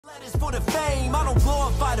For the fame, I don't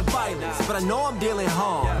glorify the violence, but I know I'm dealing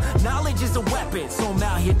harm. Knowledge is a weapon, so I'm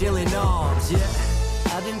out here dealing arms.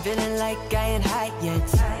 I've been feeling like I ain't high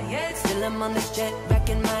yet. Still I'm on this jet,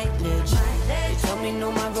 wrecking mileage. They told me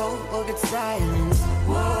know my role or get silence.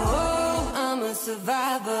 Whoa, I'm a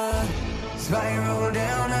survivor. Spiral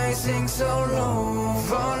down, I sink so low.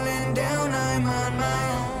 Falling down, I'm on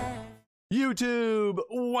my own. YouTube,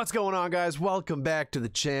 what's going on, guys? Welcome back to the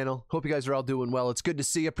channel. Hope you guys are all doing well. It's good to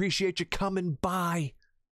see you. Appreciate you coming by.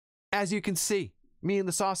 As you can see, me and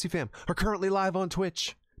the Saucy fam are currently live on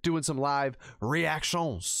Twitch, doing some live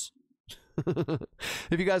reactions.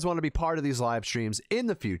 If you guys want to be part of these live streams in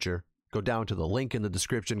the future, go down to the link in the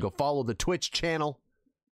description. Go follow the Twitch channel.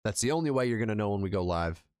 That's the only way you're going to know when we go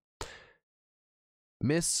live.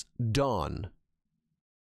 Miss Dawn.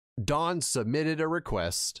 Dawn submitted a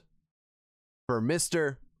request for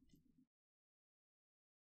Mr.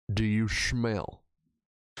 Do you smell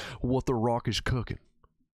what the Rock is cooking?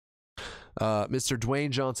 Mr.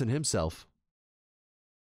 Dwayne Johnson himself.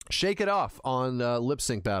 Shake it off on lip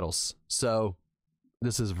sync battles. So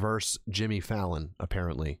this is verse Jimmy Fallon,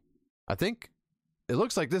 apparently. I think it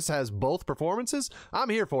looks like this has both performances. I'm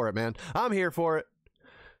here for it, man. I'm here for it.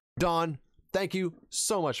 Dawn, thank you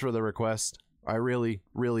so much for the request. I really,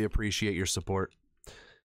 really appreciate your support.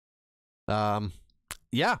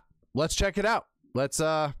 Yeah, let's check it out. Let's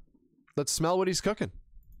smell what he's cooking.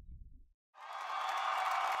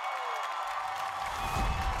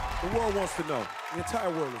 The world wants to know. The entire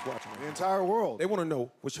world is watching. The entire world. They want to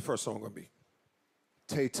know what's your first song gonna be.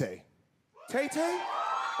 Tay Tay. Tay Tay?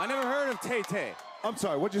 I never heard of Tay Tay. I'm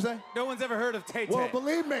sorry, what'd you say? No one's ever heard of Tay Tay. Well,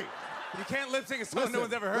 believe me. You can't lip sync a song no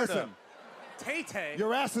one's ever heard of. Tay Tay?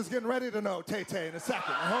 Your ass is getting ready to know Tay Tay in a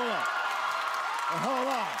second. Now, hold on. Now, hold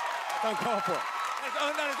on. Don't call for it.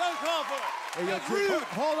 Don't call for it. Hey, That's rude.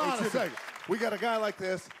 Hold on a second. We got a guy like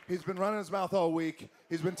this. He's been running his mouth all week.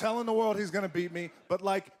 He's been telling the world he's going to beat me. But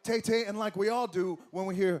like Tay Tay and like we all do when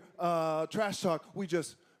we hear trash talk, we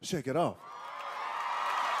just shake it off.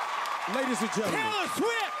 Ladies and gentlemen, Taylor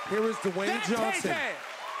Swift! here is Dwayne Johnson. Tay-Tay.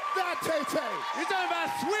 That Tay Tay. You're talking about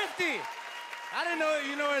Swifty. I didn't know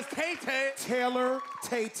you know as Tay Tay. Taylor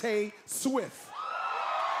Tay Tay Swift.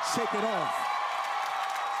 Shake it off.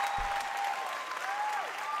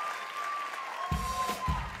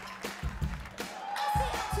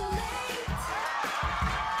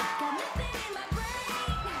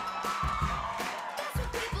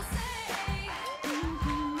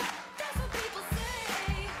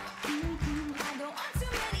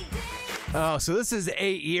 Oh, so this is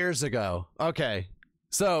 8 years ago. Okay.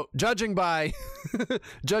 So, judging by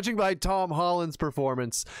judging by Tom Holland's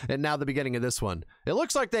performance and now the beginning of this one, it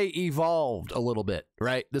looks like they evolved a little bit,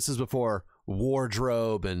 right? This is before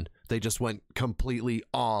wardrobe and they just went completely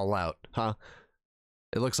all out, huh?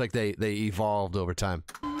 It looks like they evolved over time.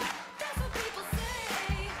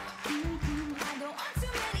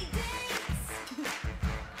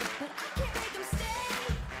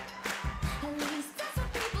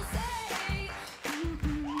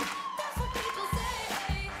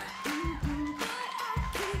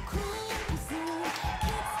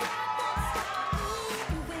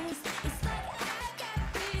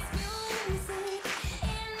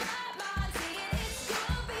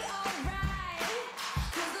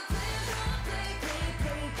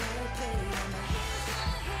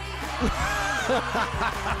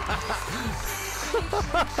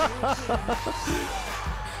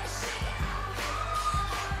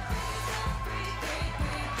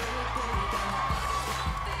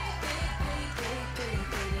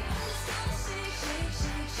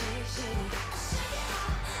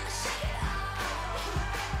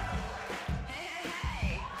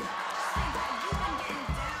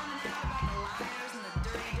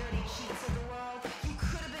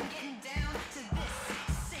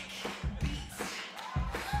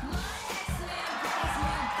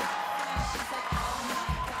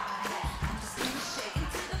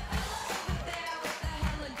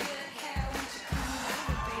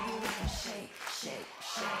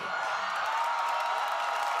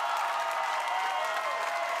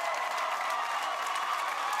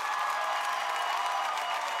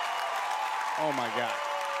 Oh my God.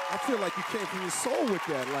 I feel like you came from your soul with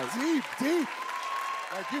that. Like, Deep.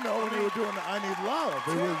 Like, you know, when you were doing the I Need Love.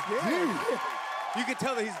 It was deep. You can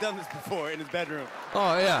tell that he's done this before in his bedroom.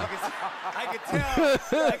 Oh, yeah. I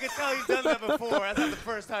could tell he's done that before. That's not the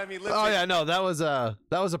first time he lived. Oh yeah, no, that was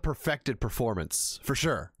a perfected performance for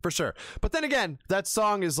sure, for sure. But then again, that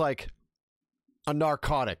song is like a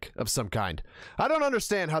narcotic of some kind. I don't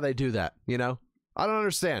understand how they do that. You know, I don't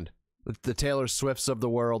understand the Taylor Swifts of the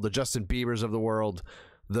world, the Justin Biebers of the world,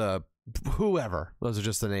 the whoever. Those are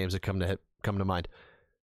just the names that come to mind.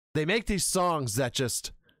 They make these songs that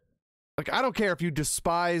just, like, I don't care if you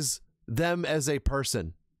despise them as a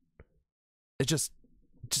person. It just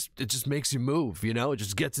makes you move, you know? It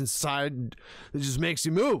just gets inside. It just makes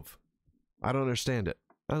you move. I don't understand it.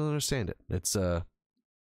 It's I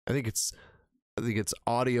think it's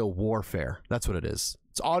audio warfare. That's what it is.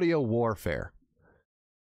 It's audio warfare.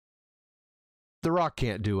 The Rock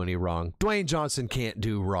can't do any wrong. Dwayne Johnson can't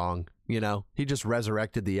do wrong, you know? He just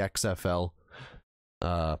resurrected the XFL.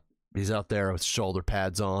 He's out there with shoulder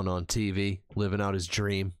pads on TV, living out his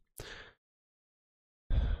dream.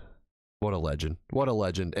 What a legend. What a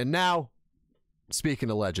legend. And now, speaking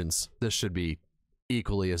of legends, this should be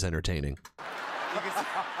equally as entertaining.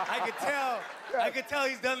 I could tell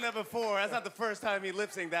he's done that before. That's not the first time he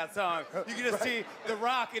lip-synced that song. You can just see The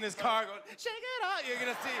Rock in his car going, shake it off. You're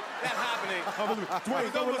going to see that happening. Dwayne, it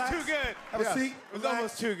was almost too good. Have a seat. It was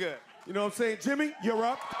almost too good. You know what I'm saying? Jimmy, you're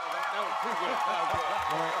up. That was too good.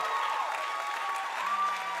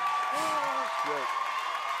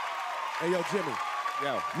 Hey, yo, Jimmy.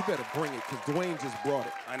 Yo, you better bring it, because Dwayne just brought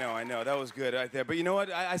it. I know. That was good right there. But you know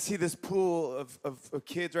what? I see this pool of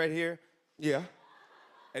kids right here. Yeah.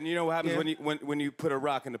 And you know what happens when you put a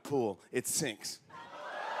rock in the pool? It sinks.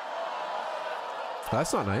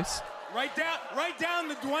 That's not nice. Right down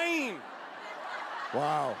the Dwayne.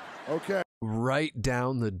 Wow. Okay. Right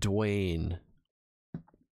down the Dwayne.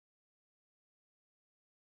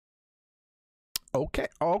 Okay.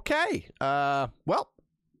 Well,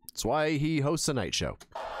 that's why he hosts a night show.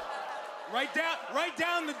 Right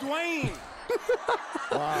down the Dwayne.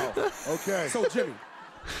 Wow. Okay. So, Jimmy,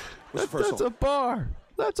 what's the first That's song? a bar.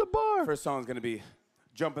 That's a bar. First song is going to be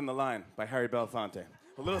Jump in the Line by Harry Belafonte.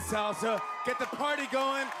 A little salsa, get the party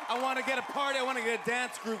going. I want to get a party. I want to get a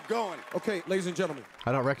dance group going. Okay, ladies and gentlemen.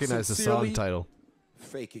 I don't recognize the Sincerely song title.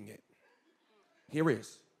 Faking it. Here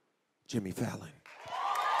is Jimmy Fallon.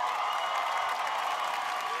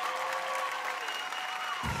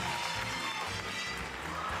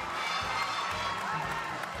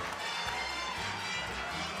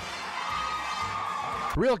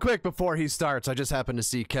 Real quick before he starts, I just happened to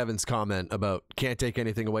see Kevin's comment about can't take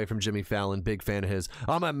anything away from Jimmy Fallon. Big fan of his.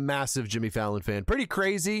 I'm a massive Jimmy Fallon fan. Pretty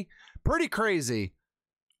crazy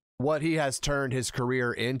what he has turned his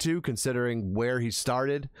career into, considering where he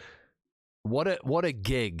started. What a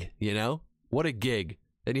gig, you know? What a gig.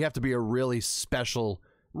 And you have to be a really special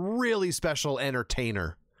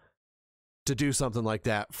entertainer to do something like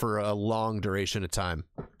that for a long duration of time.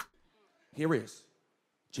 Here is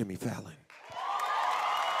Jimmy Fallon.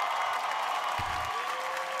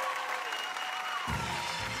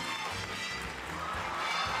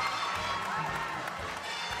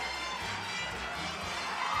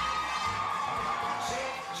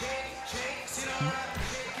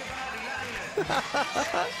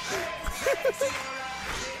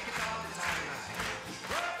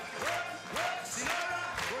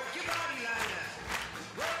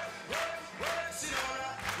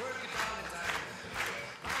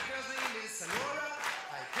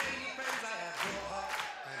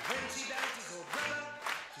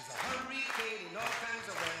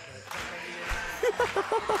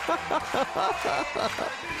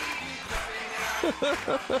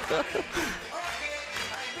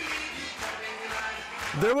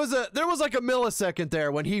 There was like a millisecond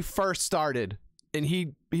there when he first started and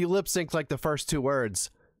he lip synced like the first two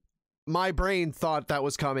words. My brain thought that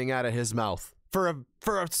was coming out of his mouth for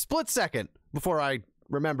a split second before I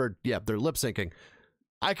remembered, yeah, they're lip syncing.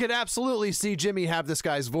 I could absolutely see Jimmy have this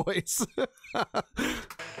guy's voice.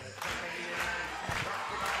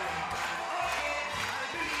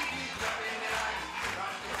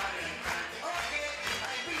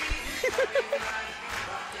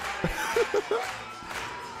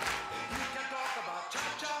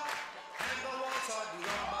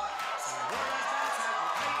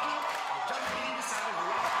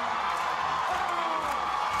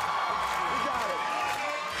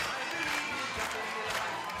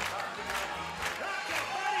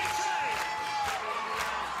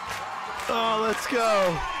 Oh, let's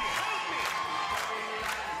go.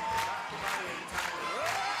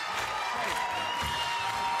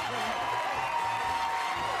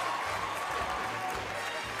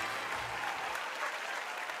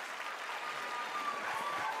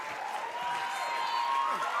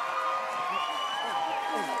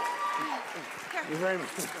 Thank you very much.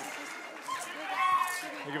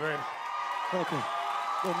 Thank you very much. Okay.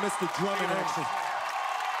 Well, Mr. Drummond action.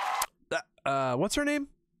 What's her name?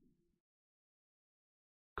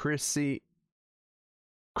 Chrissy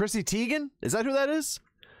Teigen? Is that who that is?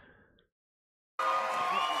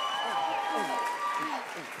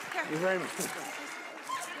 you very much.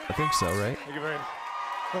 I think so, right? Thank you very much.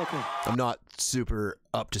 Okay. I'm not super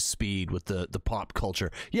up to speed with the pop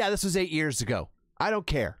culture. Yeah, this was 8 years ago. I don't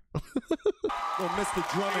care. We'll miss the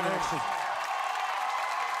drum in action.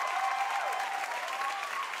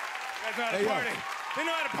 That's not a party. They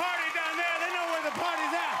know how to party down there. They know where the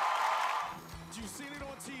party's at. You seen it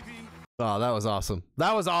on TV? Oh, that was awesome.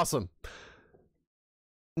 That was awesome.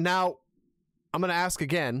 Now, I'm going to ask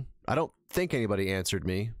again. I don't think anybody answered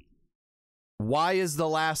me. Why is the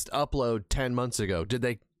last upload 10 months ago? Did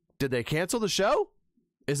they cancel the show?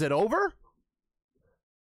 Is it over?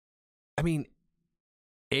 I mean,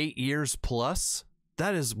 8 years plus?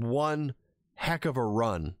 That is one heck of a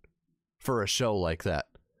run for a show like that.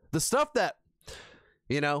 The stuff that,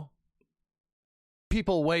 you know,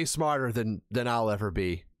 people way smarter than I'll ever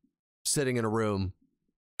be, sitting in a room,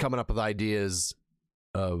 coming up with ideas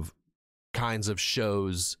of kinds of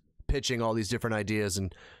shows, pitching all these different ideas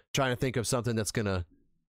and trying to think of something that's gonna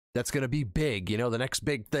be big, you know, the next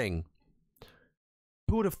big thing.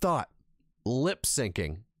 Who would have thought lip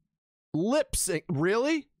syncing?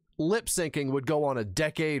 Really? Lip syncing would go on a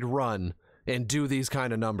decade run and do these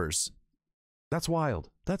kind of numbers. That's wild.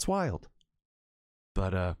 That's wild.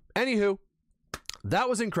 But anywho, that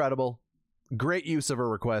was incredible. Great use of a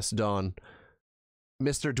request, Dawn.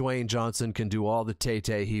 Mr. Dwayne Johnson can do all the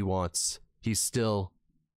tay-tay he wants. He's still,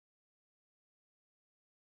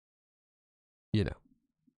 you know,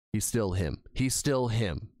 he's still him. He's still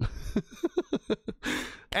him.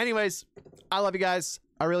 Anyways, I love you guys.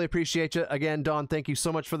 I really appreciate you. Again, Dawn, thank you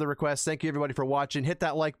so much for the request. Thank you, everybody, for watching. Hit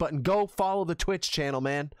that like button. Go follow the Twitch channel,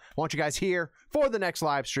 man. I want you guys here for the next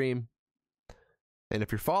live stream. And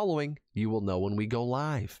if you're following, you will know when we go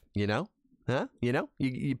live. You know? Huh? You know?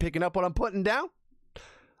 You picking up what I'm putting down?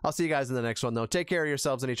 I'll see you guys in the next one, though. Take care of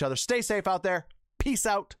yourselves and each other. Stay safe out there. Peace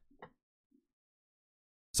out.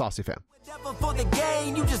 Saucy fam. For the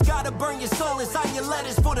game, you just gotta burn your soul and sign your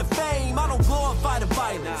letters for the fame. I don't glorify the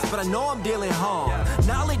violence, but I know I'm dealing harm.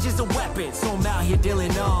 Knowledge is a weapon, so I'm out here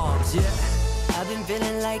dealing arms. Yeah. I've been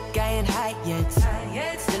feeling like I ain't high yet.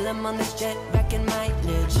 Still I'm on this jet back in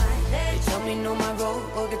mileage. They tell me no, my road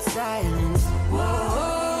or get silence.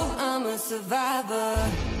 Whoa, I'm a survivor.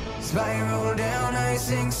 Spiral down, I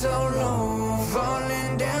sing so low.